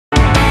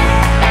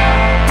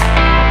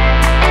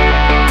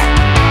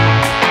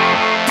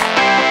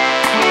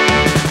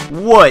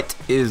What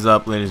is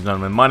up, ladies and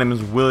gentlemen? My name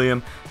is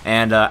William,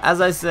 and as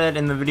I said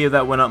in the video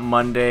that went up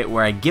Monday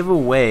where I give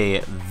away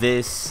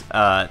this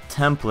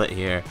template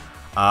here,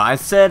 I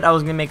said I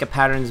was going to make a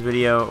patterns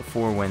video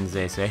for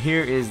Wednesday, so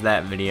here is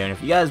that video. And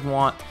if you guys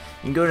want,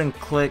 you can go ahead and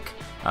click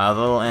the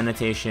little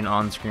annotation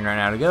on the screen right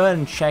now to go ahead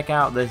and check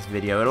out this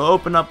video. It'll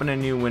open up in a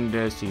new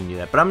window, so you can do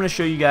that. But I'm going to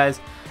show you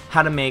guys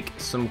how to make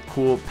some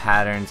cool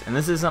patterns, and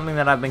this is something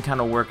that I've been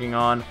kind of working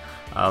on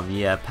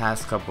the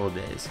past couple of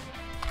days.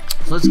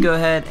 So let's go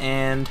ahead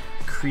and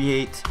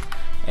create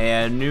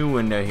a new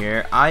window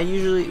here.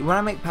 When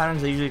I make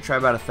patterns, I usually try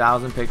about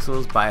 1,000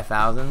 pixels by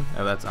 1,000.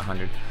 Oh, that's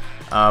 100.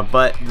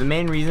 But the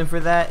main reason for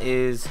that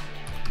is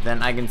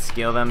then I can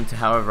scale them to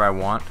however I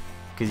want,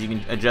 because you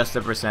can adjust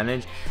the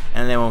percentage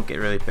and they won't get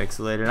really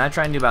pixelated. And I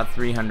try and do about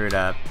 300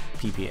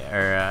 ppi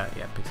or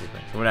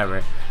pixels,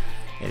 whatever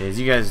it is.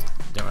 You guys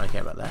don't really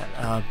care about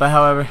that. But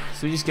however,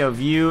 so we just go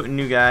view,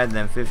 new guide,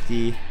 then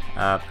 50%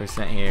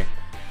 here.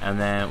 And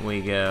then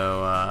we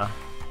go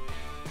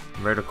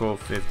vertical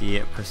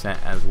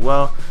 50% as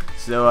well.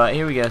 So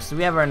here we go. So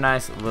we have our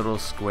nice little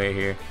square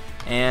here.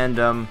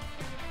 And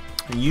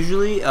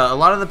usually a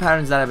lot of the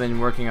patterns that I've been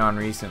working on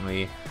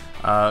recently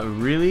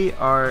really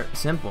are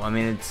simple. I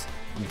mean, it's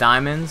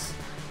diamonds,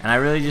 and I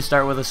really just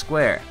start with a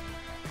square.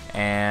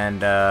 And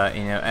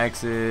you know,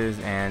 X's,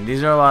 and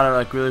these are a lot of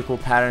like really cool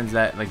patterns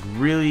that like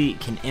really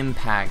can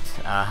impact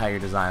how your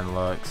design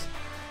looks.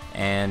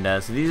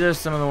 And so these are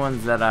some of the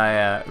ones that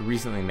I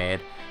recently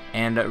made,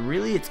 and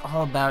really it's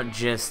all about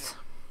just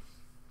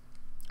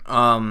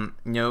you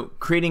know,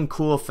 creating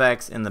cool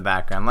effects in the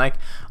background. Like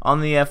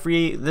on the I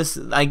gave this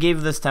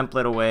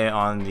template away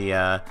on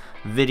the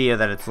video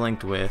that it's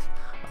linked with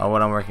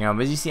what I'm working on.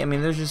 But as you see, I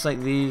mean, there's just like,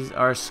 these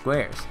are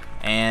squares,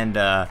 and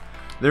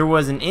there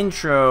was an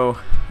intro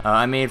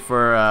I made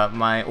for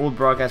my old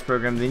broadcast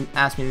program. They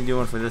asked me to do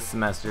one for this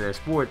semester, their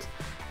sports,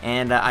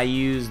 and I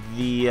used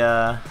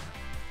the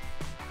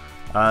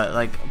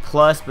like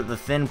plus, but the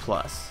thin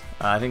plus.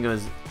 I think it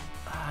was,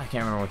 I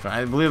can't remember which one.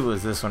 I believe it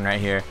was this one right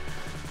here.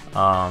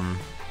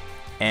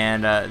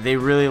 And they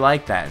really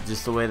liked that,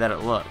 just the way that it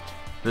looked.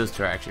 Those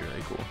two are actually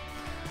really cool.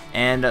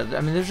 And I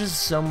mean, there's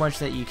just so much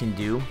that you can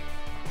do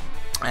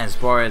as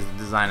far as the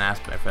design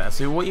aspect for that.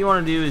 So what you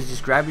want to do is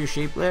just grab your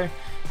shape layer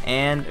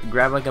and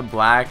grab like a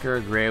black or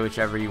a gray,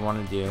 whichever you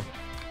want to do,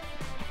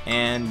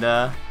 and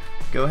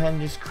go ahead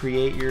and just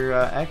create your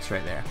X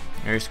right there,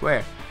 or your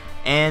square.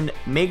 And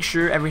make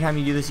sure every time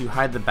you do this, you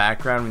hide the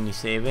background when you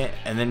save it,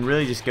 and then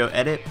really just go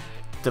edit,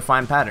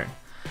 define pattern.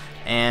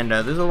 And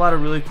there's a lot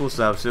of really cool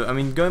stuff. So I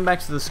mean, going back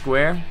to the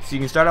square, so you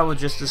can start out with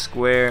just a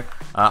square.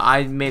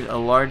 I made a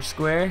large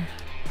square,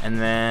 and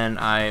then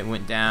I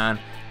went down,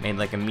 made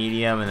like a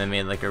medium, and then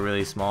made like a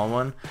really small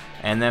one.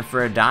 And then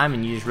for a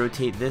diamond, you just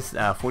rotate this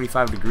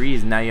 45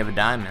 degrees, and now you have a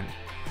diamond.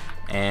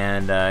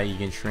 And you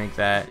can shrink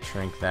that,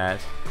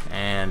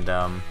 and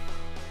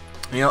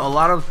you know, a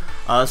lot of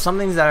some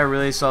things that I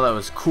really saw that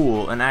was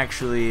cool, and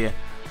actually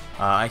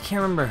I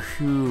can't remember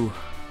who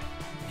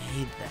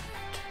made that.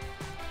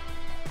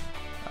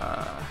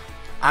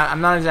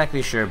 I'm not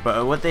exactly sure,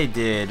 but what they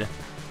did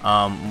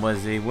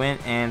was they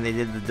went and they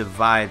did the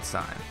divide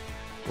sign,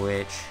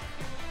 which,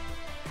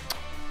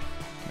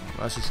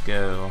 let's just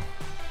go,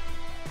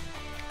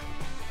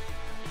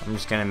 I'm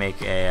just gonna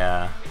make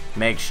a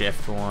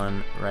makeshift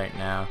one right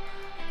now.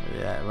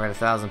 We're at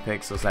 1,000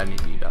 pixels, that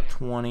needs to be about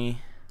 20.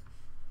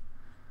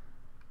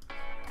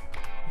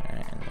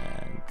 Alright, and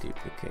then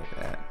duplicate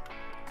that.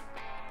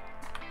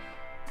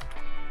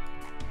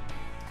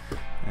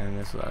 And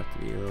this will have to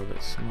be a little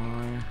bit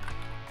smaller.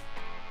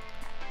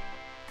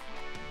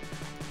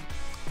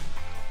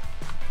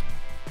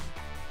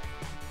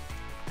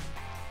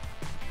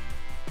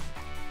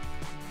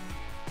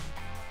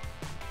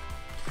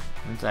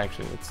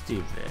 Let's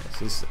do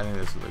this. I think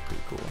this would look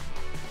pretty cool.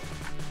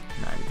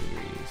 90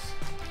 degrees.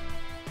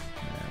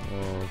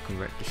 And we'll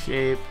convert to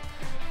shape.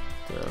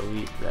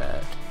 Delete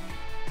that.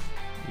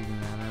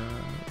 Even that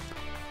up.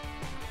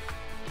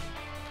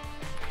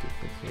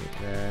 Duplicate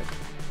that.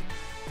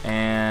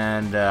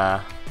 And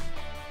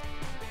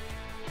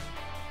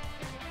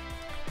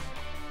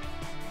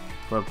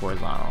flip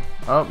horizontal.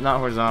 Oh, not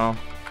horizontal.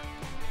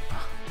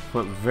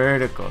 Flip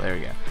vertical. There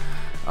we go.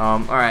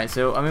 Alright,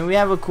 so I mean, we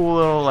have a cool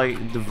little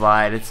like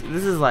divide. This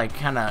is like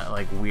kind of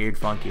like weird,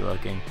 funky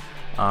looking,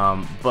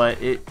 but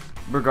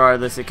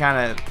regardless, it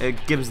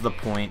gives the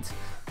point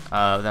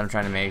that I'm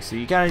trying to make. So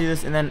you kind of do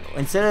this, and then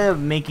instead of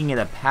making it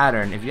a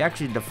pattern, if you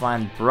actually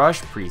define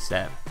brush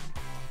preset,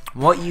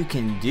 what you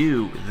can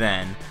do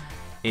then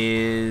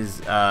is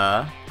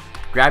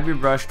grab your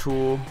brush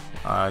tool,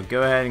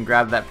 go ahead and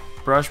grab that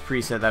brush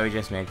preset that we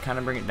just made, kind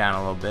of bring it down a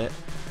little bit,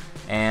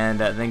 and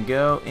then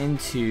go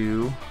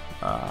into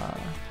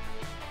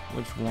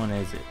which one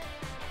is it?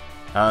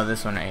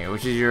 This one right here,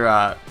 which is your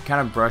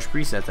kind of brush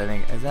presets, I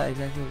think. Is that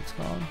exactly what it's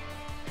called?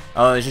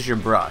 Oh, it's just your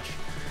brush.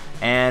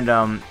 And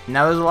now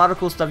there's a lot of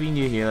cool stuff you can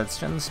do here. Let's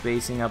turn the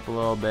spacing up a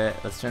little bit.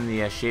 Let's turn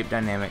the shape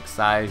dynamic,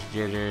 size,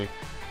 jitter,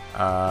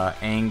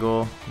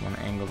 angle. I'm gonna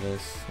angle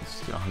this.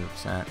 Let's do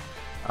 100%.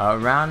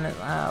 Round it.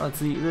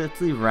 Let's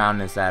leave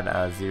roundness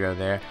at 0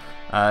 there.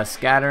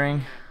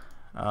 Scattering.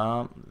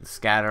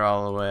 Scatter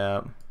all the way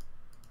up.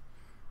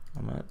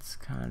 That's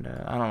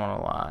kinda. I don't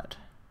want a lot,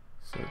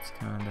 so it's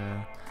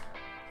kinda.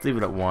 Let's leave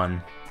it at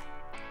 1.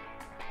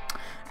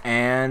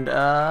 And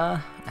I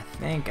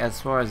think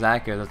as far as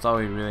that goes, that's all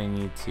we really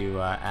need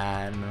to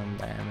add. Minimum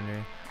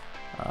diameter.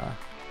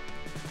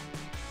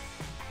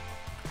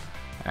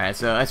 Alright,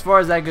 so as far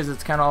as that goes,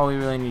 it's kind of all we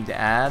really need to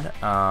add. That's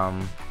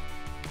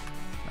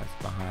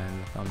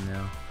behind the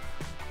thumbnail.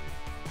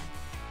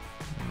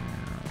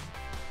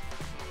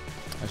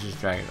 Let's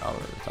just drag it all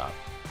over the top.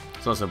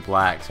 It's also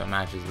black, so it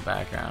matches the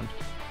background.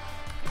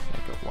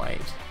 Make it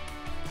white.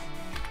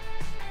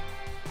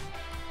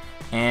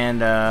 And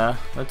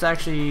let's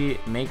actually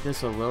make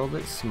this a little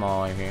bit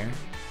smaller here.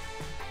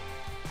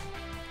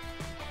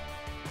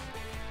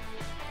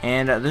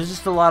 And there's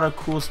just a lot of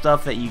cool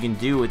stuff that you can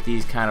do with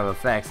these kind of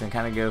effects, and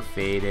kind of go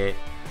fade it,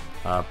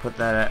 put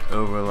that at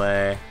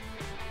overlay,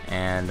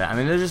 and I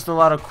mean there's just a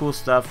lot of cool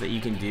stuff that you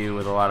can do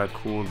with a lot of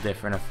cool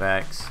different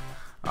effects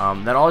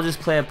that all just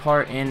play a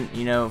part in,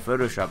 you know,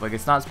 Photoshop. Like,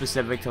 it's not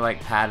specific to like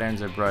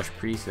patterns or brush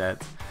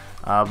presets,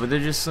 but they're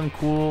just some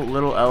cool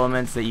little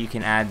elements that you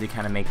can add to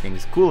kind of make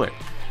things cooler.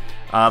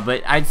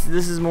 But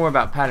this is more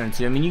about patterns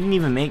too. I mean, you can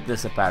even make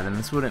this a pattern.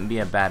 This wouldn't be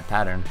a bad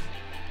pattern,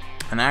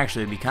 and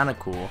actually it'd be kind of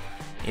cool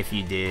if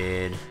you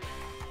did.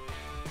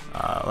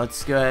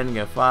 Let's go ahead and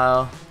go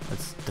File.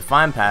 Let's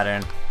define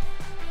pattern,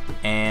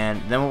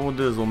 and then what we'll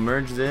do is we'll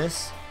merge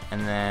this,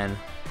 and then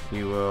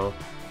we will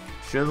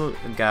show the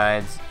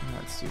guides.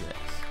 Let's do this.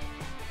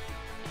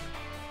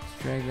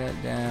 Let's drag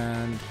that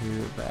down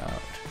to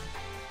about.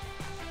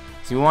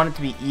 So we want it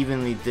to be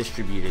evenly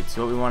distributed.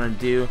 So what we want to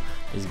do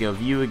is go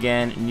View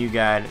again, New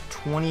Guide,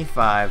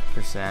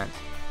 25%,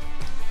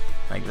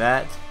 like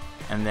that,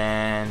 and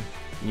then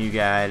New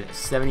Guide,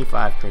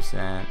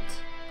 75%,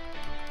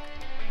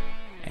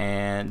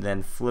 and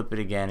then flip it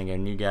again and go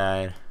New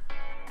Guide,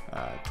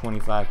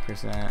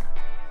 25%,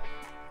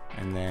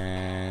 and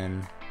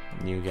then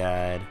New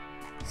Guide,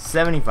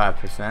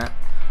 75%.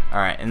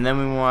 Alright, and then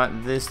we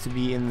want this to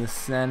be in the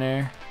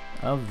center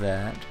of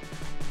that.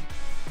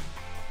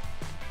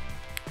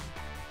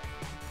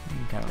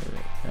 That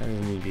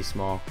doesn't need to be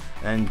small.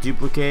 And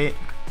duplicate.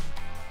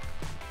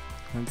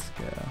 Let's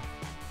go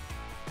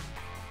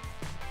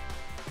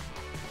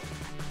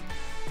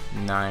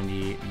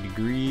 90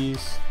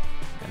 degrees,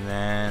 and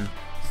then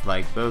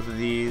select both of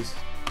these,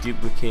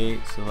 duplicate,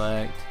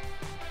 select,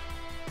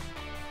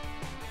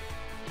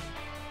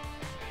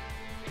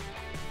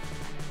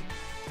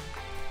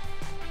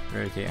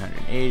 rotate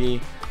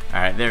 180.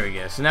 Alright, there we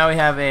go. So now we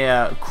have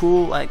a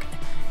cool, like,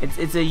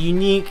 it's a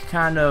unique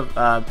kind of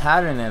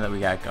pattern there that we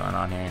got going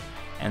on here.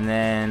 And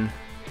then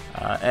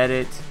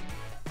edit,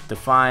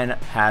 define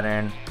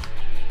pattern,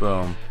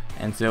 boom.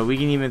 And so we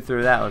can even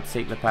throw that. Let's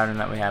take the pattern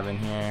that we have in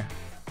here.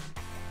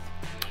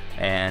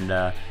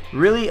 And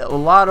really a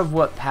lot of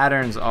what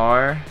patterns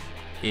are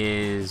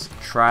is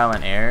trial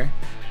and error.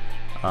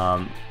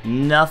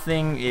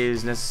 Nothing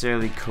is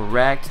necessarily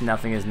correct,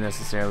 nothing is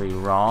necessarily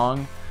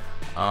wrong.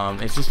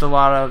 It's just a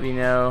lot of, you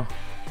know,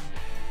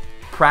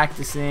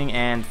 practicing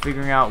and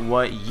figuring out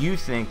what you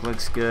think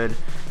looks good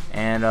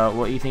and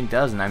what you think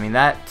doesn't. I mean,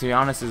 that, to be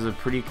honest, is a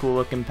pretty cool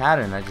looking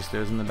pattern that just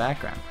goes in the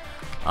background.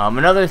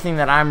 Another thing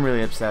that I'm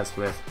really obsessed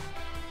with,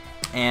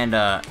 and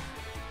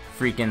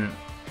freaking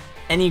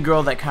any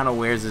girl that kind of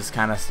wears this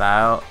kind of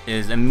style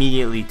is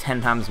immediately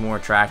 10 times more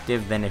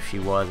attractive than if she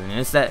wasn't. And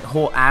it's that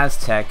whole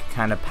Aztec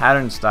kind of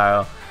pattern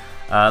style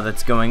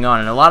that's going on,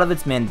 and a lot of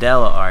it's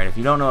mandala art. If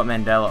you don't know what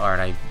mandala art,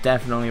 I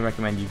definitely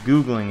recommend you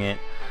googling it.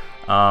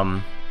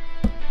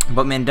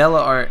 But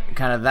mandala art,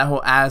 kind of that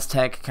whole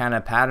Aztec kind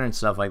of pattern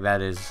stuff like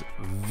that, is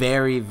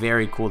very,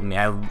 very cool to me.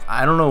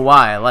 I don't know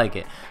why I like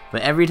it,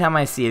 but every time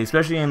I see it,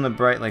 especially in the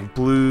bright like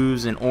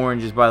blues and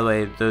oranges, by the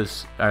way,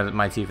 those are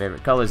my two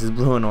favorite colors, is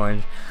blue and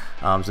orange.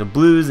 So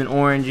blues and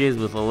oranges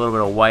with a little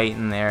bit of white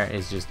in there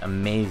is just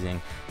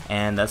amazing.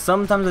 And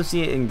sometimes I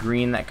see it in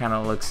green, that kind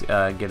of looks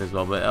good as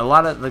well. But a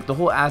lot of like the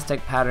whole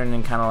Aztec pattern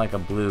in kind of like a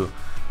blue.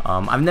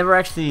 I've never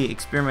actually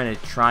experimented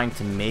trying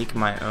to make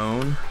my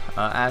own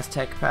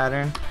Aztec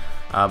pattern,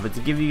 but to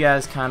give you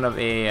guys kind of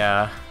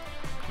a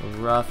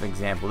rough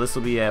example, this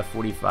will be a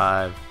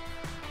 45.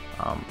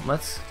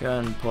 Let's go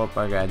ahead and pull up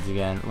our guides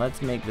again.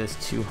 Let's make this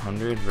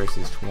 200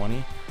 versus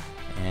 20,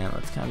 and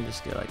let's kind of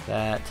just go like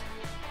that.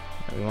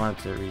 We want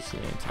it to reach the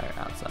entire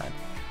outside.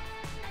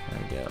 There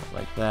we go,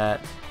 like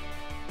that.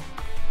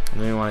 And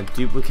then we want to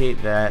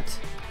duplicate that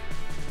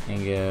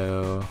and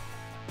go.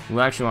 We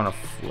actually want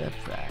to flip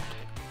that.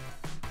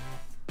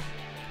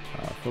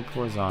 Flip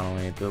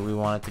horizontally, but we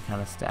want it to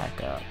kind of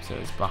stack up so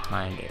it's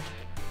behind it.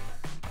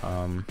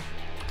 I'm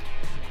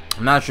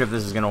not sure if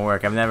this is gonna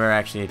work. I've never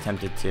actually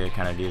attempted to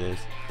kind of do this.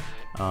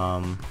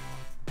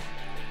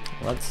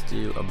 Let's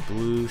do a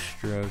blue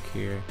stroke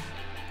here,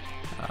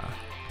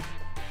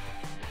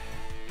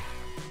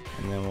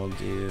 and then we'll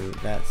do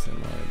that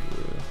similar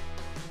blue.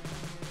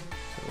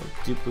 So we'll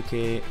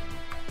duplicate.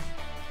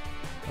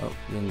 Oh,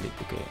 didn't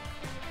duplicate.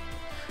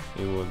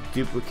 we will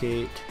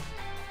duplicate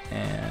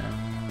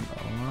and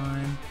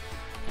align,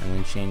 and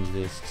then change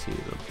this to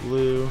the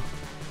blue.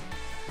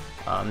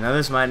 Now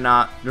this might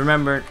not,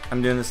 remember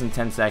I'm doing this in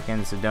 10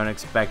 seconds, so don't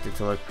expect it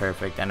to look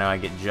perfect. I know I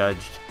get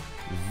judged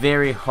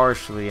very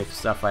harshly if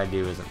stuff I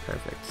do isn't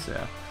perfect,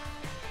 so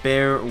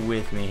bear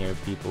with me here,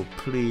 people,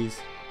 please.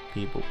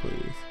 People,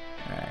 please.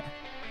 Alright.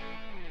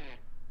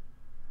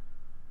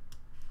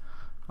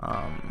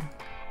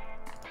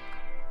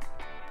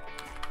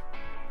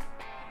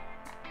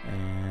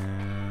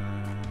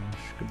 And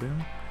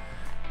shaboom.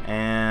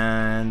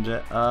 And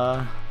what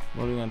are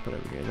we gonna put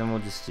over here? Then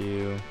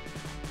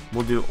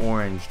we'll do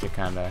orange to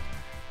kind of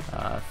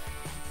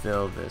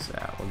fill this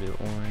out. We'll do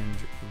orange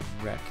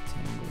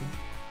rectangle.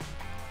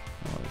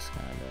 We'll just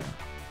kind of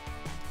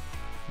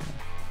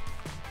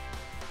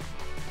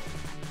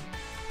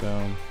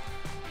boom,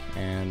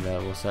 and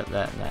we'll set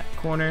that in that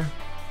corner.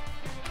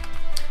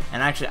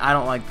 And actually, I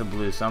don't like the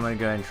blue, so I'm gonna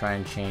go ahead and try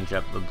and change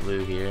up the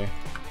blue here.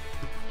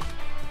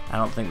 I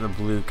don't think the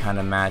blue kind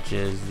of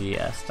matches the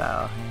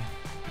style here.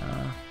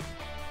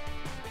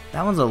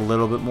 That one's a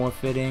little bit more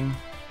fitting.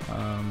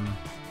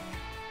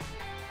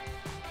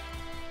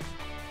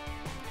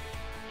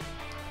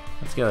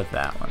 Let's go with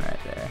that one right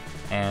there.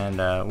 And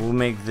we'll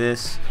make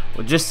this,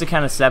 well, just to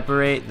kind of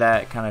separate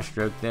that kind of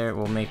stroke there,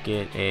 we'll make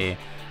it a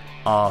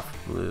off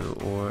blue,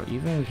 or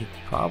even we could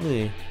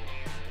probably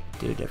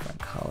do a different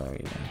color,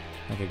 even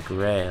like a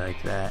gray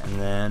like that, and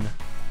then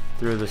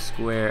through the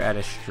square at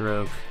a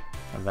stroke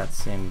of that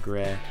same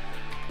gray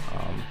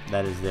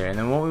that is there. And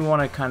then what we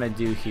want to kind of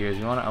do here is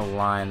we want to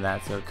align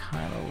that so it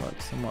kind of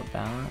looks somewhat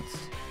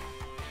balanced,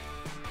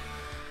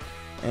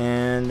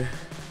 and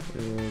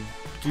we'll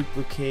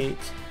duplicate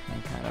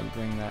and kind of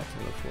bring that to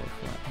the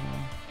forefront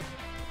here.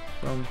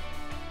 Boom.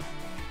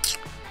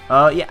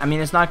 Yeah, I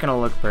mean, it's not gonna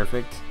look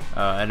perfect.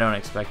 I don't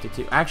expect it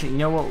to. Actually, you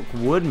know what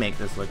would make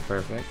this look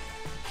perfect?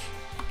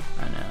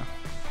 I know.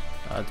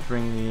 Let's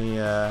bring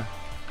the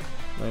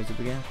layers up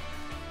again.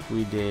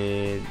 We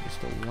did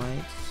just a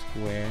white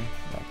square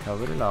that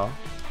covered it all.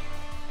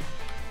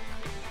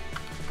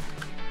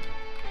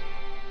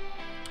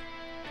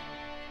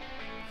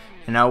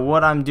 And now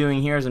what I'm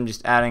doing here is I'm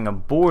just adding a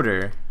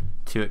border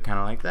to it, kind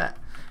of like that.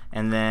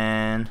 And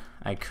then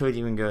I could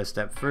even go a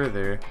step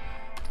further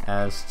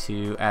as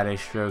to add a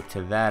stroke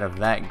to that of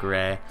that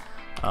gray.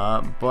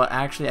 But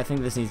actually, I think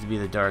this needs to be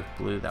the dark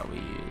blue that we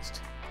used.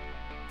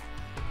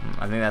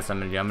 I think that's what I'm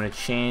going to do. I'm going to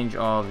change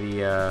all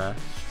the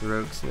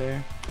strokes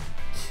there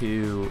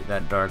to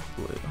that dark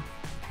blue.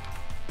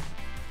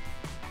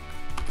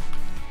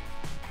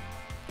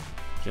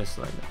 Just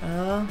like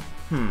that.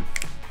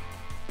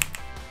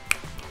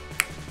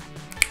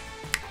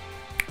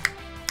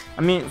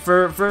 I mean,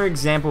 for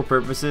example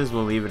purposes,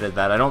 we'll leave it at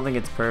that. I don't think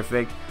it's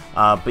perfect,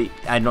 but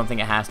I don't think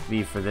it has to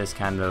be for this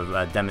kind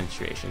of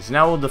demonstration. So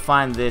now we'll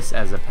define this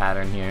as a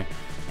pattern here,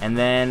 and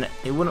then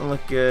it wouldn't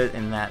look good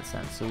in that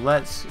sense. So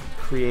let's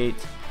create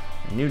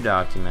a new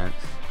document,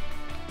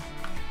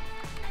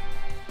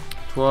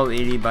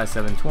 1280 by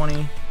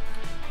 720,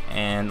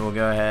 and we'll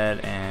go ahead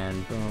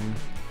and boom,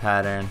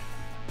 pattern.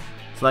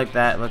 It's like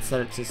that. Let's set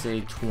it to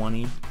say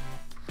 20,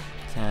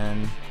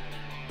 10,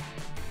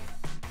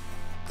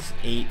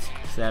 8,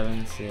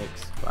 7,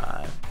 6,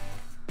 5.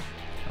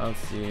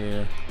 Let's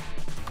do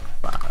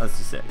 5. Let's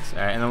do 6.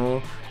 Alright, and then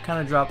we'll kind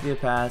of drop the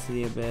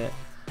opacity a bit.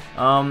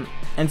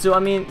 And so, I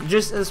mean,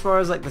 just as far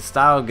as like the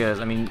style goes,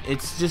 I mean,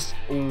 it's just,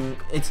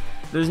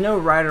 there's no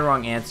right or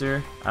wrong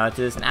answer to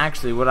this. And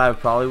actually, what I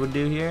probably would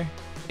do here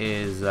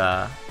is,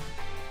 alright,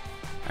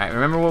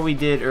 remember what we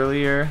did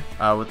earlier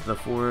with the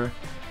 4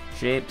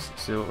 shapes?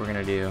 So what we're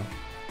gonna do,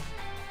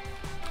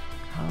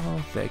 how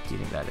thick do you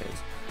think that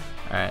is?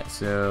 Alright,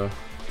 so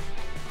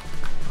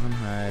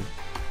unhide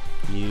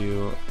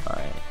you.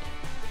 Alright,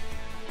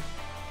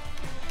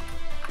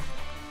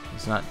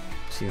 it's not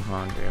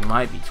 200, it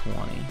might be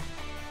 20.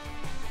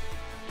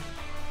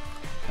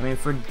 I mean,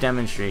 for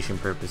demonstration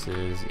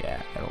purposes,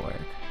 yeah, it'll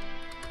work.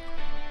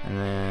 And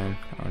then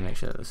I want to make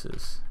sure that this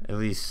is at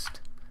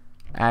least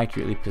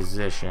accurately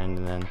positioned,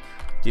 and then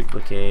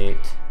duplicate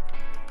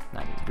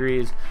 90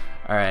 degrees.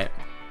 Alright,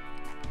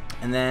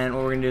 and then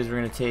what we're gonna do is we're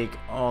gonna take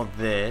all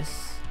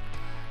this,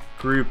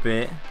 group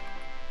it,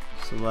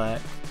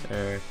 select,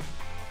 or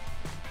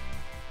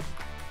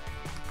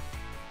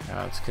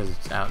it's because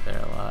it's out there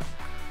a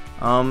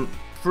lot.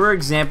 For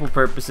example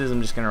purposes,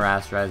 I'm just gonna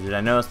rasterize it.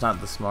 I know it's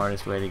not the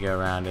smartest way to go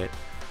around it,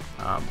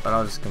 but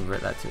I'll just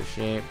convert that to a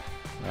shape,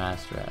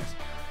 rasterize.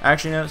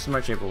 Actually, no,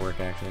 smart shape will work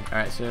actually.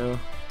 Alright, so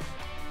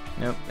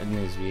nope, it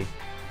needs to be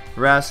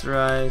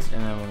rasterized,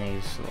 and then we're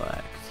gonna just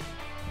select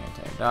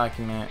the entire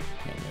document,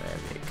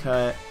 manually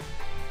cut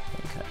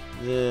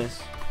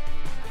this.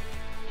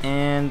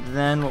 And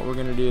then what we're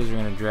going to do is we're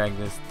going to drag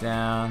this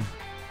down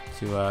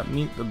to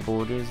meet the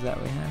borders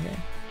that we have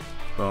here.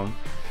 Boom.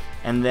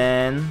 And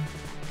then,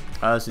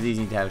 so these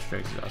need to have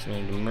strokes as well. So we're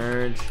going to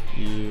merge,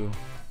 you,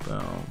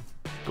 boom,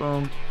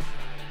 boom.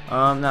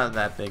 Not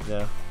that big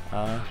though.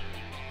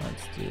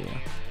 Let's do,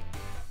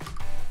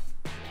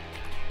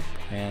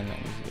 and that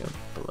needs to go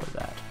below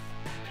that.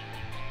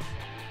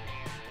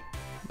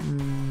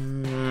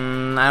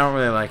 I don't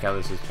really like how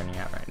this is turning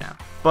out right now.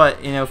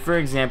 But, you know, for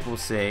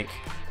example's sake,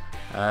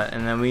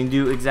 and then we can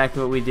do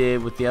exactly what we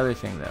did with the other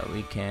thing, though.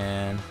 We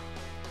can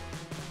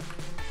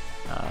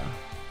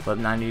flip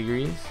 90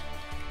 degrees,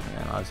 and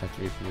then I'll just have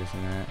to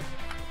reposition that.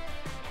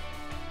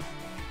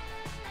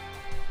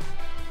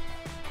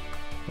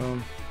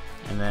 Boom.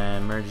 And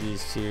then merge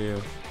these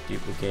two,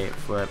 duplicate,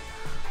 flip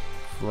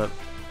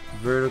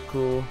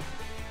vertical.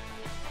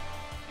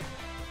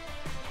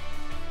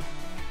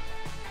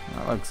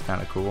 That looks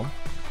kind of cool.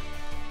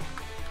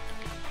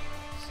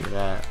 See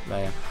that?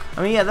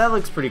 I mean, yeah, that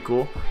looks pretty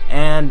cool.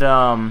 And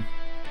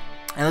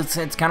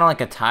it's kind of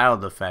like a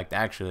tiled effect,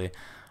 actually.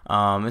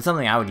 It's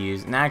something I would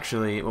use. And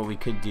actually, what we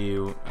could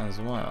do as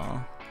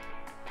well.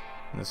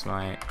 This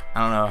might.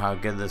 I don't know how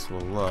good this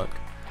will look.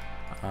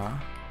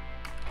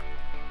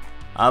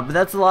 But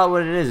that's a lot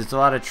what it is. It's a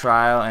lot of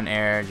trial and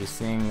error, just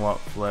seeing what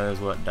flows,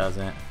 what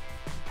doesn't.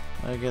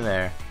 Look at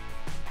there.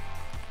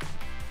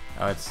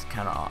 Oh, it's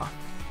kind of off.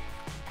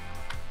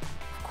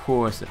 Of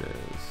course it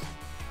is.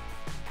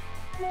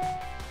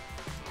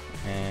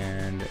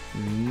 And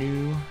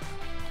new.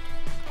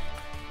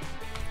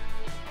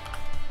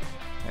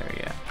 There we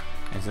go.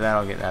 And so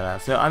that'll get that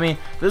out. So I mean,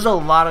 there's a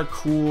lot of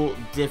cool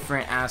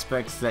different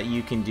aspects that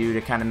you can do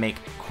to kind of make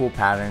cool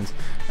patterns,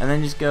 and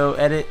then just go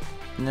edit,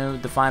 you know,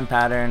 define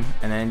pattern,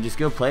 and then just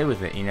go play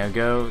with it. You know,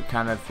 go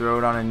kind of throw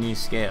it on a new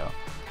scale.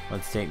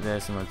 Let's take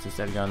this and let's,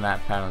 instead of going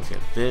that pattern, let's get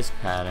this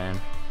pattern.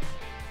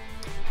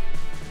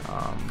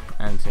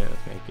 And so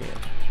let's make it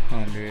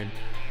 100,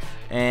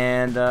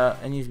 and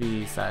it needs to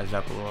be sized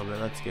up a little bit.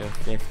 Let's go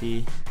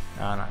 50.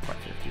 Not quite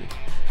 50.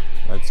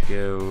 Let's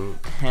go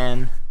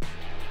 10.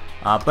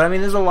 But I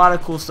mean, there's a lot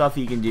of cool stuff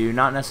you can do,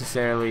 not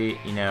necessarily,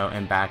 you know,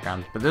 in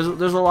backgrounds, but there's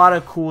a lot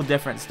of cool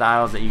different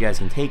styles that you guys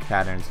can take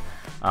patterns.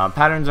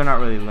 Patterns are not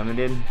really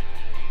limited,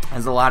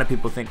 as a lot of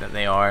people think that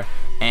they are,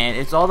 and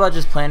it's all about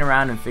just playing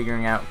around and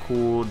figuring out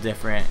cool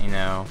different, you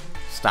know,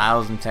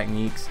 styles and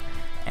techniques,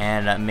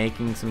 and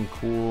making some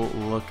cool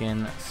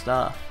looking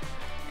stuff.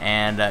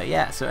 And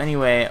yeah, so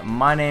anyway,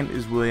 my name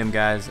is William,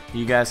 guys.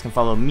 You guys can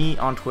follow me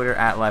on Twitter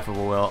at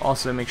LifeOfAWill.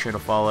 Also make sure to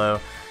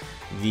follow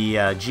the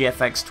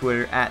GFX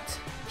Twitter at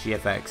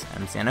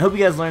gfxmc. And I hope you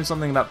guys learned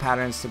something about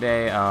patterns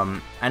today.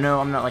 I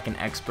know I'm not like an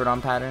expert on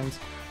patterns,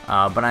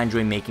 but I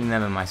enjoy making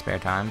them in my spare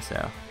time,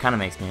 so kind of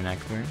makes me an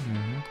expert.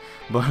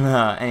 But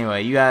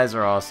anyway, you guys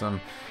are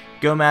awesome.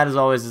 Go mad as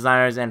always,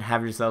 designers, and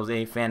have yourselves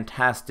a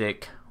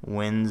fantastic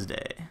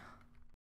Wednesday.